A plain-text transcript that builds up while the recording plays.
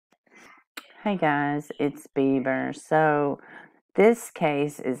Hey guys, it's Bieber. So, this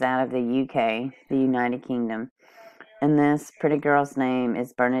case is out of the UK, the United Kingdom, and this pretty girl's name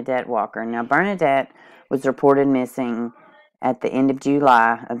is Bernadette Walker. Now, Bernadette was reported missing at the end of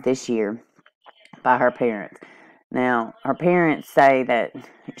July of this year by her parents. Now, her parents say that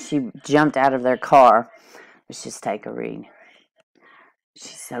she jumped out of their car. Let's just take a read.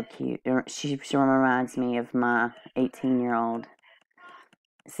 She's so cute. She reminds me of my 18-year-old.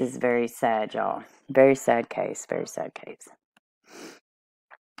 This is very sad, y'all. Very sad case. Very sad case.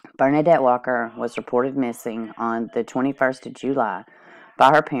 Bernadette Walker was reported missing on the 21st of July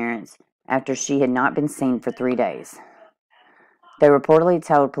by her parents after she had not been seen for 3 days. They reportedly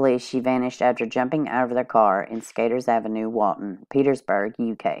told police she vanished after jumping out of their car in Skaters Avenue, Walton, Peterborough,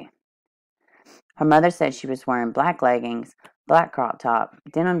 UK. Her mother said she was wearing black leggings, black crop top,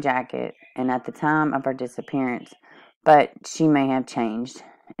 denim jacket, and at the time of her disappearance, but she may have changed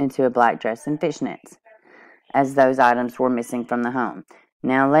into a black dress and fishnets, as those items were missing from the home.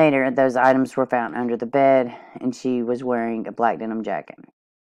 Now later, those items were found under the bed, and she was wearing a black denim jacket.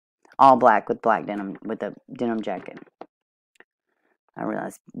 All black with black denim, with a denim jacket. I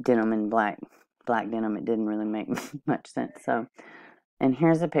realized denim and black denim, it didn't really make much sense. So, and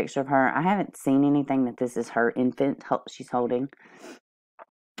here's a picture of her. I haven't seen anything that this is her infant she's holding.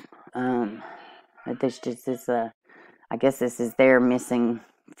 But this just is I guess this is their missing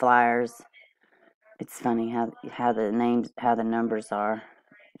flyers. It's funny how the numbers are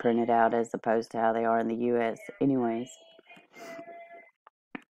printed out as opposed to how they are in the U.S. Anyways,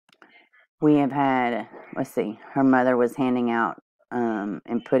 we have had, let's see, her mother was handing out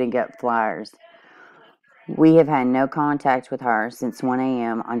and putting up flyers. We have had no contact with her since 1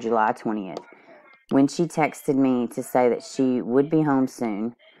 a.m. on July 20th, when she texted me to say that she would be home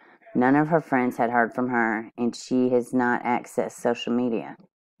soon. None of her friends had heard from her, and she has not accessed social media.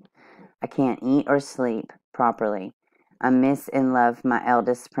 I can't eat or sleep properly. I miss and love my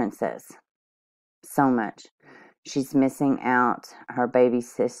eldest princess so much. She's missing out her baby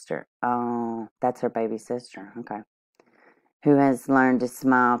sister. Oh, that's her baby sister. Okay. Who has learned to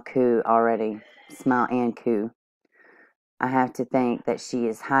smile coo already. Smile and coo. I have to think that she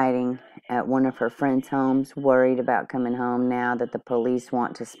is hiding at one of her friends' homes, worried about coming home now that the police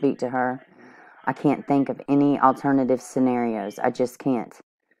want to speak to her. I can't think of any alternative scenarios. I just can't.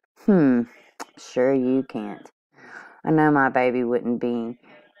 Sure you can't. I know my baby wouldn't be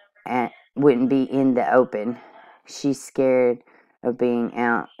in the open. She's scared of being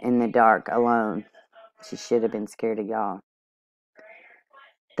out in the dark alone. She should have been scared of y'all.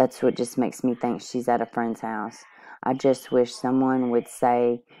 That's what just makes me think she's at a friend's house. I just wish someone would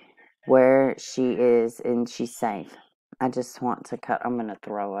say where she is and she's safe. I just want to cut. I'm going to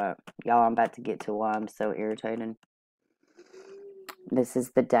throw up. Y'all, I'm about to get to why I'm so irritated. This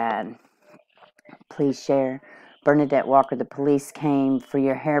is the dad. Please share. Bernadette Walker, the police came for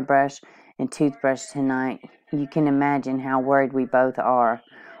your hairbrush and toothbrush tonight. You can imagine how worried we both are.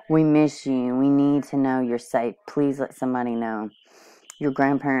 We miss you. We need to know you're safe. Please let somebody know. Your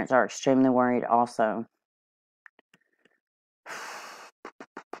grandparents are extremely worried also.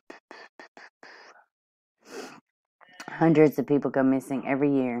 Hundreds of people go missing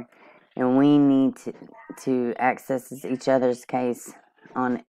every year, and we need to access each other's case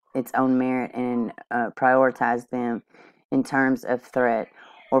on its own merit and prioritize them in terms of threat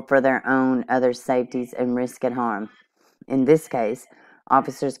or for their own other safeties and risk and harm. In this case,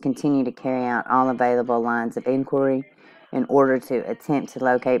 officers continue to carry out all available lines of inquiry in order to attempt to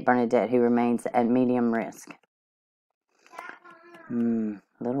locate Bernadette, who remains at medium risk.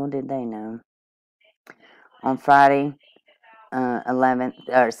 Little did they know. On Friday,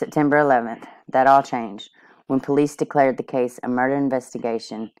 September 11th, that all changed when police declared the case a murder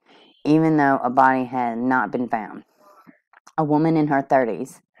investigation, even though a body had not been found. A woman in her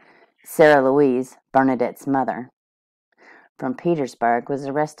 30s, Sarah Louise, Bernadette's mother, from Peterborough, was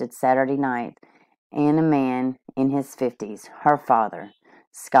arrested Saturday night, and a man in his 50s, her father,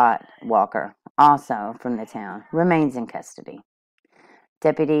 Scott Walker, also from the town, remains in custody.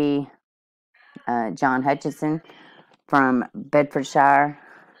 Deputy John Hutchinson from Bedfordshire,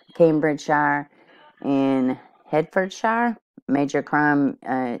 Cambridgeshire, and Hertfordshire Major Crime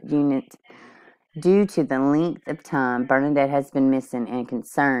Unit. Due to the length of time Bernadette has been missing and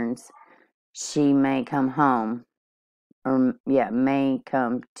concerns she may come home, may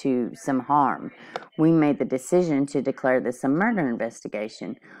come to some harm, we made the decision to declare this a murder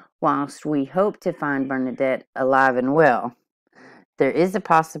investigation. Whilst we hope to find Bernadette alive and well, there is a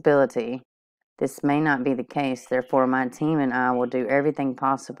possibility this may not be the case. Therefore, my team and I will do everything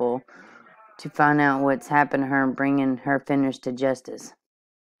possible to find out what's happened to her and bringing her offenders to justice.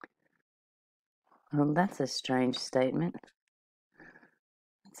 Well, that's a strange statement.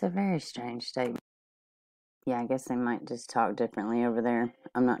 It's a very strange statement. Yeah, I guess they might just talk differently over there.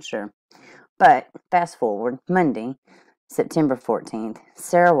 I'm not sure. But fast forward, Monday, September 14th,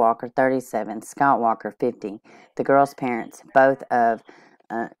 Sarah Walker, 37, Scott Walker, 50, the girls' parents, both of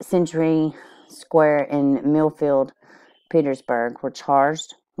Century Square in Millfield, Petersburg, were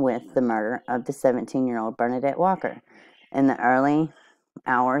charged with the murder of the 17-year-old Bernadette Walker in the early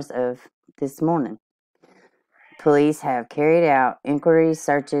hours of this morning. Police have carried out inquiries,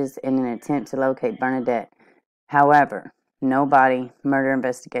 searches in an attempt to locate Bernadette. However, no body murder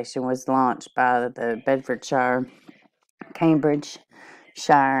investigation was launched by the Bedfordshire,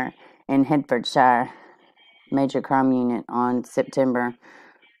 Cambridgeshire, and Hertfordshire Major Crime Unit on September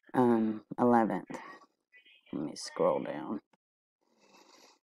 11th. Let me scroll down.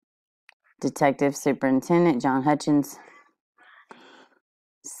 Detective Superintendent John Hutchins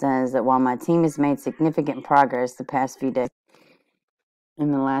says that while my team has made significant progress in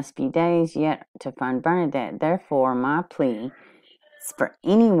the last few days yet to find Bernadette, therefore my plea is for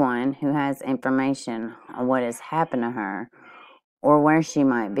anyone who has information on what has happened to her or where she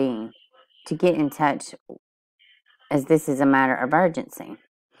might be to get in touch, as this is a matter of urgency.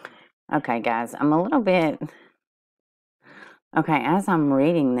 Okay, guys, as I'm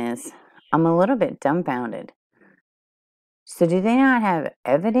reading this, I'm a little bit dumbfounded. So do they not have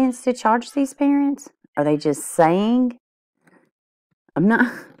evidence to charge these parents? Are they just saying?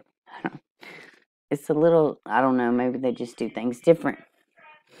 It's a little, I don't know, maybe they just do things different.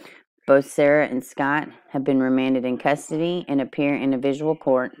 Both Sarah and Scott have been remanded in custody and appear in a visual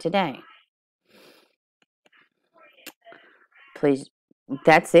court today. Please,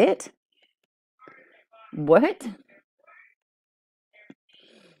 that's it? What?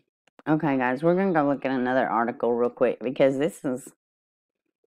 Okay, guys, we're going to go look at another article real quick because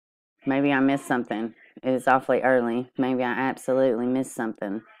maybe I missed something. It is awfully early. Maybe I absolutely missed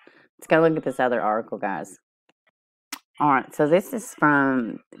something. Let's go look at this other article, guys. All right, so this is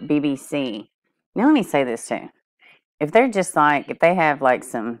from BBC. Now, let me say this too. If they have like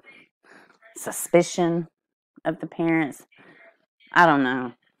some suspicion of the parents, I don't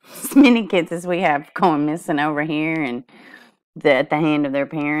know, as many kids as we have going missing over here and at the hand of their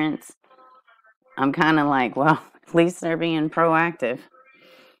parents, I'm kind of like, well, at least they're being proactive.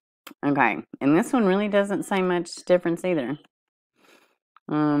 Okay, and this one really doesn't say much difference either.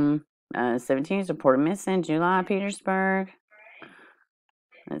 17 is reported missing, July, Petersburg.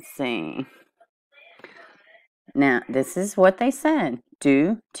 Let's see. Now, this is what they said.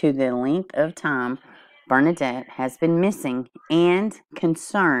 Due to the length of time Bernadette has been missing and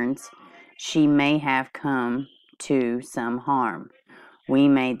concerns she may have come to some harm, we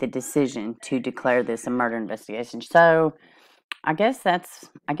made the decision to declare this a murder investigation. So, I guess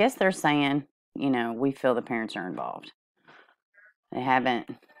they're saying, we feel the parents are involved. They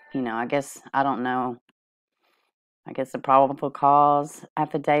haven't, I don't know. I guess the probable cause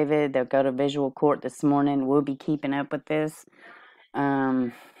affidavit, they'll go to visual court this morning. We'll be keeping up with this.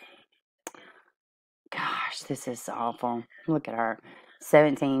 Gosh, this is awful. Look at her.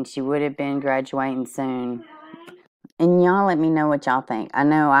 17. She would have been graduating soon. And y'all let me know what y'all think. I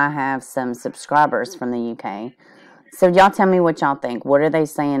know I have some subscribers from the UK. So y'all tell me what y'all think. What are they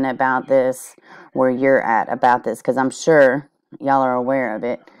saying about this, where you're at about this? Because I'm sure y'all are aware of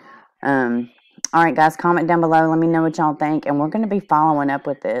it. All right, guys, comment down below. Let me know what y'all think. And we're going to be following up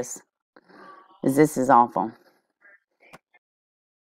with this. This is awful.